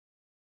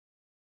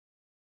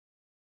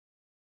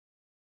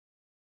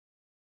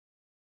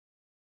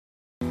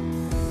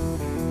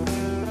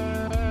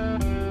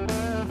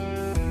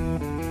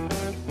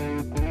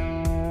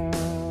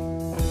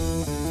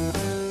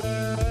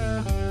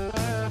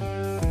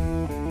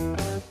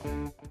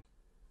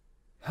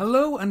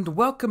and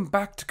welcome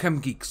back to Come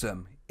Geek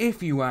Some.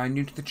 If you are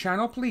new to the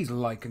channel, please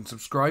like and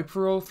subscribe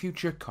for all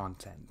future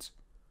content.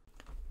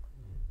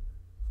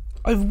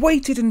 I've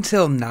waited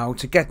until now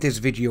to get this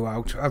video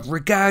out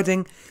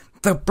regarding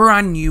the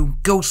brand new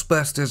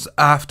Ghostbusters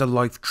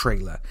Afterlife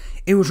trailer.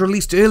 It was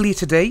released earlier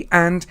today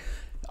and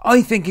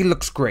I think it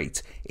looks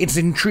great. It's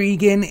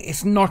intriguing,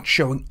 it's not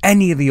showing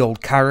any of the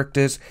old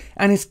characters,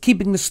 and it's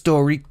keeping the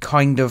story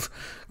kind of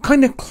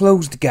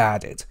closed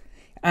guarded.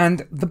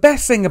 And the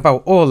best thing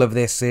about all of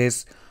this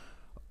is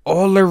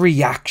all the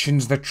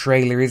reactions the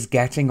trailer is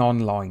getting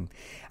online.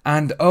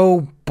 And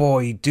oh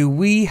boy, do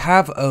we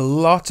have a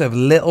lot of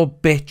little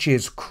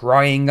bitches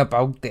crying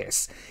about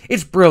this.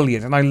 It's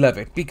brilliant and I love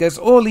it because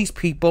all these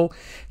people,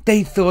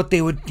 they thought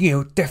they were,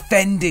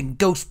 defending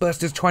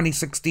Ghostbusters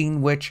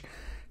 2016, which,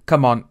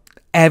 come on,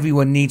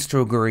 everyone needs to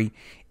agree,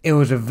 it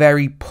was a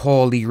very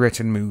poorly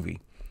written movie.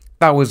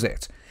 That was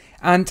it.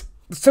 And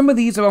some of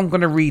these I'm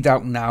going to read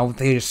out now,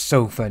 they're just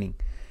so funny.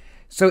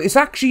 So it's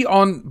actually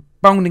on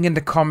Bounding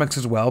into Comics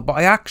as well, but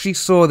I actually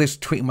saw this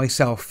tweet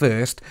myself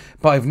first,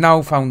 but I've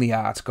now found the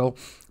article.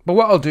 But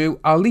what I'll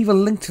do, I'll leave a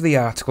link to the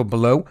article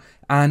below,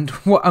 and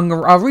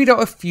I'll read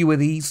out a few of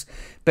these,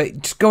 but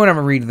just go and have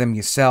a read of them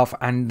yourself,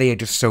 and they are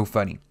just so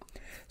funny.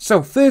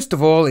 So first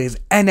of all is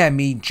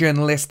NME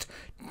journalist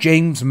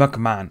James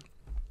McMahon.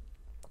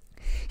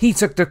 He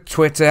took to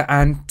Twitter,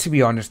 and to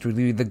be honest with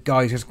you, the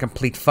guy's just a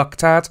complete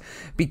fucktard,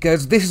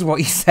 because this is what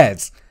he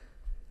says.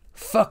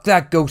 Fuck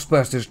that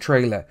Ghostbusters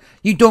trailer.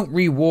 You don't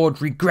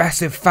reward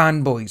regressive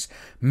fanboys,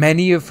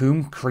 many of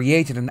whom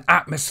created an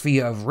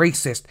atmosphere of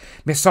racist,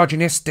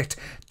 misogynistic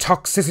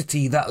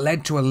toxicity that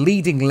led to a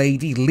leading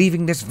lady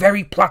leaving this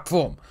very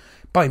platform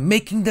by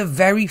making the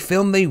very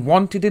film they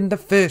wanted in the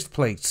first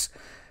place.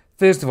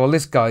 First of all,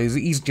 this guy,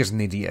 he's just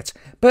an idiot.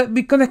 But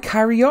we're going to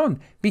carry on,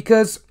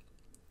 because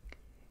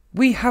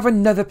we have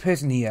another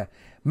person here,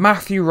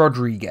 Matthew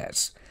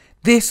Rodriguez.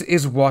 This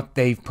is what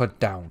they've put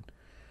down.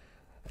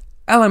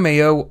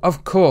 LMAO,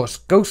 of course,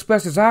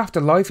 Ghostbusters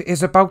Afterlife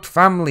is about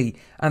family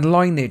and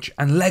lineage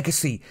and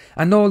legacy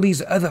and all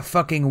these other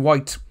fucking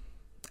white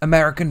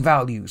American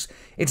values.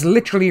 It's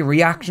literally a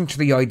reaction to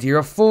the idea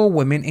of 4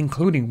 women,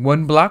 including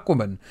 1 black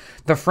woman.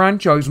 The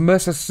franchise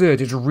must assert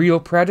its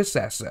real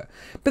predecessor.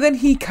 But then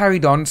he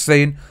carried on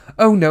saying,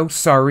 oh no,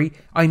 sorry,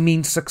 I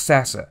mean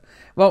successor.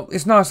 Well,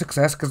 it's not a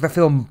success because the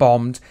film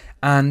bombed,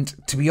 and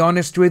to be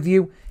honest with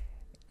you,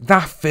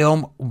 that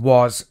film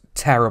was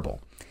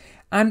terrible.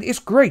 And it's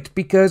great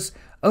because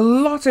a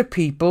lot of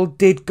people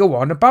did go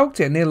on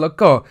about it and they're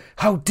like, oh,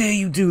 how dare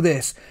you do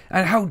this?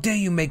 And how dare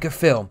you make a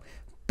film?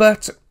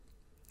 But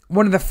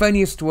one of the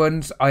funniest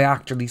ones I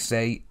actually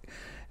say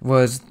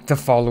was the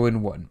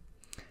following one.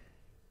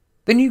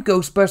 The new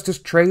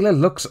Ghostbusters trailer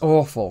looks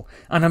awful,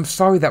 and I'm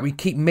sorry that we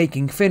keep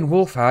making Finn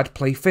Wolfhard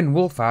play Finn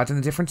Wolfhard in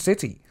a different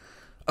city.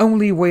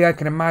 Only way I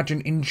can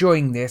imagine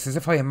enjoying this is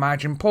if I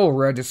imagine Paul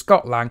Rudd as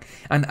Scott Lang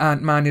and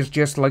Ant-Man is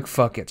just like,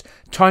 fuck it.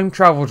 Time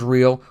travel's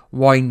real,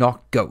 why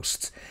not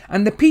ghosts?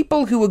 And the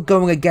people who are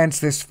going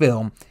against this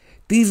film,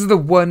 these are the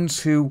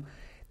ones who,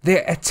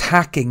 they're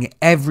attacking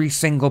every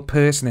single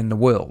person in the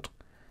world.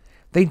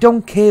 They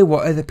don't care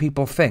what other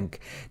people think.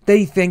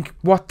 They think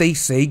what they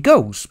say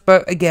goes.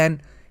 But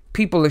again,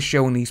 people are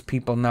showing these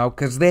people now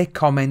because their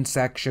comment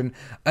section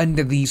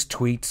under these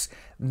tweets,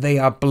 they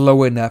are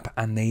blowing up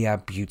and they are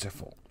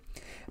beautiful.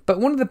 But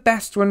one of the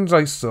best ones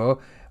I saw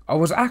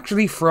was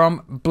actually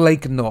from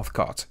Blake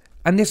Northcott.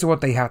 And this is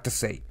what they had to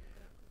say.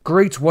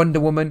 Great Wonder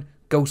Woman,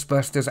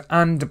 Ghostbusters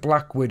and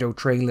Black Widow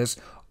trailers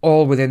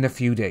all within a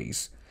few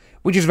days.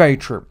 Which is very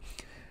true.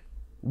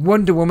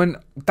 Wonder Woman,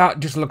 that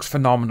just looks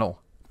phenomenal.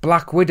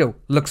 Black Widow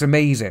looks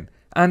amazing.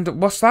 And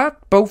what's that?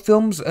 Both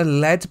films are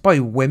led by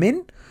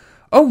women?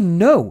 Oh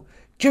no!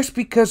 Just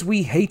because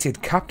we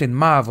hated Captain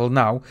Marvel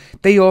now,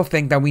 they all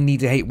think that we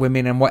need to hate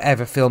women in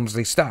whatever films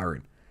they star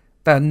in.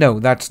 No,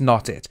 that's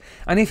not it.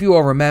 And if you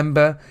all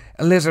remember,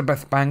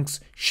 Elizabeth Banks,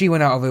 she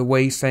went out of her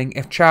way saying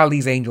if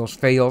Charlie's Angels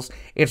fails,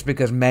 it's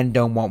because men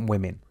don't want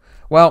women.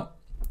 Well,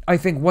 I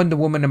think Wonder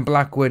Woman and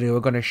Black Widow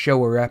are going to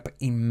show her up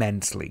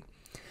immensely.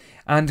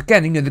 And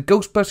again, the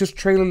Ghostbusters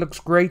trailer looks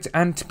great,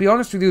 and to be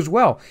honest with you as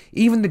well,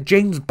 even the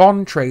James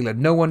Bond trailer,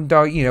 No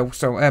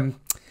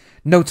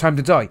Time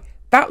to Die,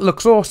 that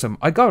looks awesome.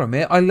 I gotta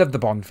admit, I love the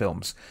Bond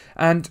films.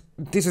 And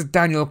this is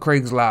Daniel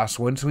Craig's last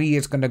one, so he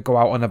is going to go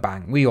out on a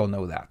bang. We all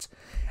know that.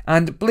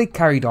 And Blake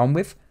carried on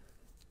with,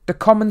 the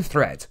common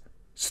thread.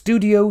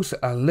 Studios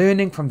are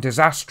learning from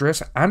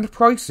disastrous and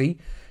pricey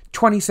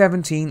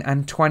 2017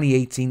 and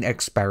 2018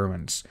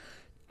 experiments.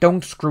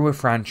 Don't screw with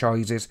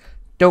franchises.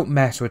 Don't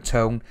mess with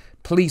tone.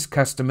 Please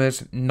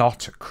customers,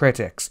 not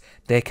critics.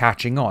 They're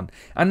catching on.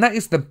 And that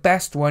is the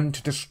best one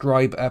to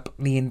describe up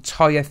the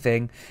entire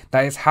thing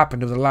that has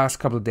happened over the last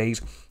couple of days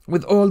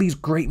with all these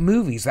great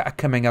movies that are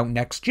coming out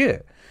next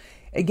year.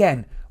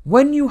 Again,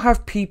 when you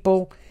have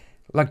people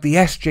like the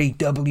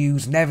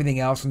SJWs and everything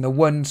else and the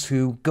ones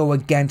who go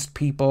against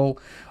people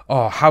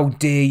oh, how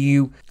dare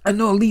you,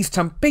 and all these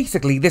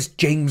basically this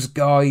James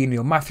guy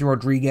and Matthew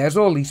Rodriguez,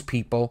 all these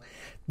people,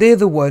 they're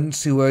the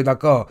ones who are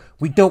like, oh,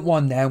 we don't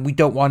want them, we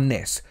don't want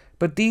this.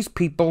 But these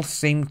people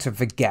seem to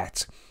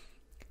forget.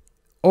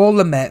 All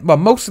the men, well,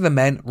 most of the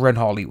men run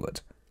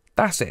Hollywood.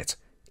 That's it.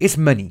 It's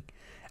money.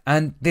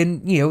 And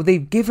then,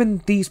 they've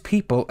given these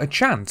people a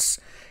chance.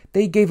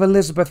 They gave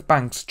Elizabeth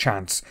Banks a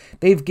chance.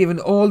 They've given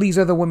all these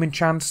other women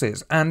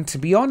chances. And to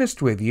be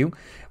honest with you,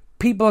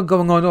 people are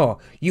going on, oh,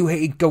 you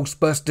hated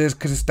Ghostbusters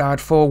because it starred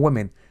 4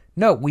 women.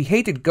 No, we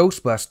hated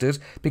Ghostbusters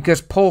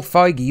because Paul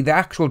Feige, the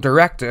actual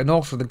director and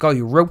also the guy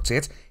who wrote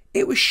it,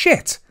 it was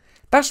shit.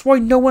 That's why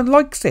no one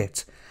likes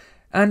it.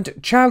 And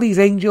Charlie's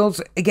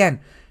Angels, again,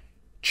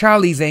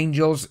 Charlie's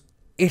Angels,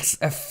 it's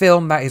a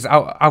film that is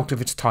out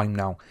of its time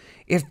now.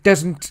 It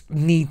doesn't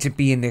need to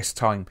be in this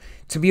time.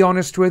 To be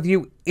honest with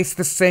you, it's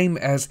the same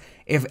as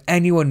if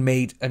anyone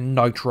made a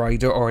Knight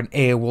Rider or an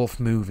Airwolf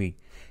movie.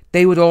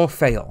 They would all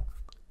fail.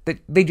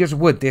 They just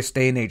would this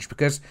day and age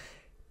because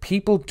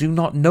people do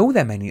not know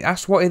them any.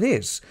 That's what it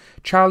is.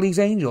 Charlie's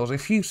Angels,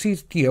 if you see,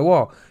 do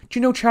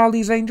you know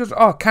Charlie's Angels?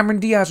 Oh, Cameron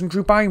Diaz and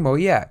Drew Barrymore,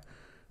 yeah.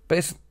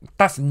 But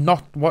that's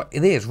not what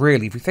it is,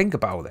 really, if you think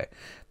about it.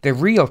 The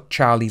real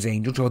Charlie's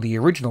Angels, or the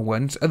original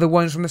ones, are the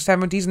ones from the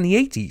 70s and the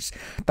 80s.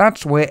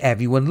 That's where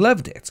everyone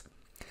loved it.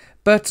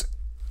 But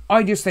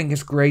I just think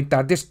it's great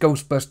that this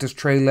Ghostbusters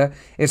trailer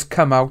has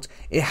come out.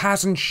 It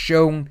hasn't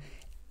shown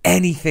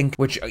anything,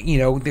 which,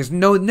 there's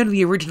none of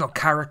the original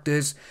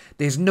characters.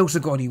 There's no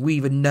Sigourney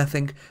Weaver,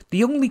 nothing.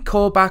 The only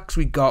callbacks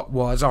we got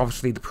was,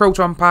 obviously, the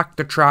Proton Pack,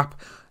 the Trap,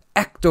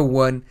 Ecto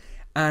 1,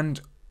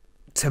 and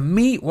to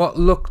me, what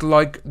looked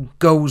like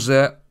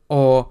Gozer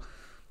or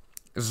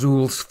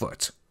Zul's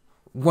foot.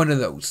 One of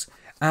those.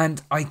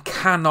 And I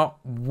cannot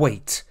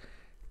wait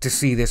to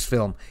see this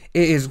film.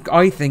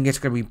 I think it's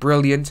going to be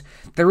brilliant.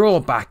 They're all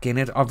back in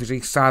it.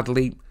 Obviously,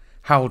 sadly,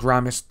 Harold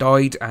Ramis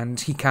died and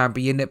he can't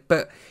be in it.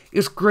 But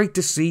it's great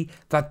to see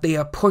that they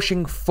are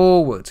pushing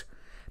forward.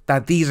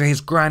 That these are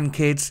his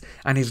grandkids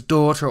and his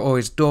daughter or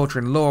his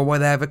daughter-in-law or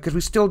whatever. Because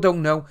we still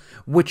don't know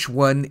which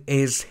one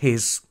is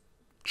his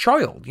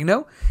child,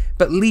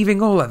 But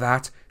leaving all of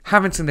that,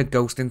 haven't seen a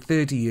ghost in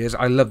 30 years.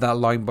 I love that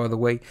line, by the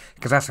way,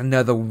 because that's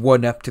another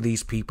one-up to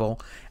these people.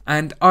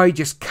 And I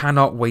just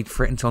cannot wait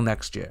for it until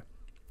next year.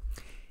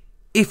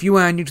 If you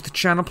are new to the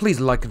channel, please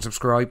like and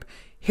subscribe.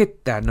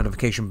 Hit that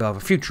notification bell for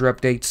future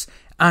updates.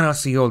 And I'll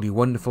see all you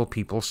wonderful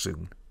people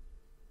soon.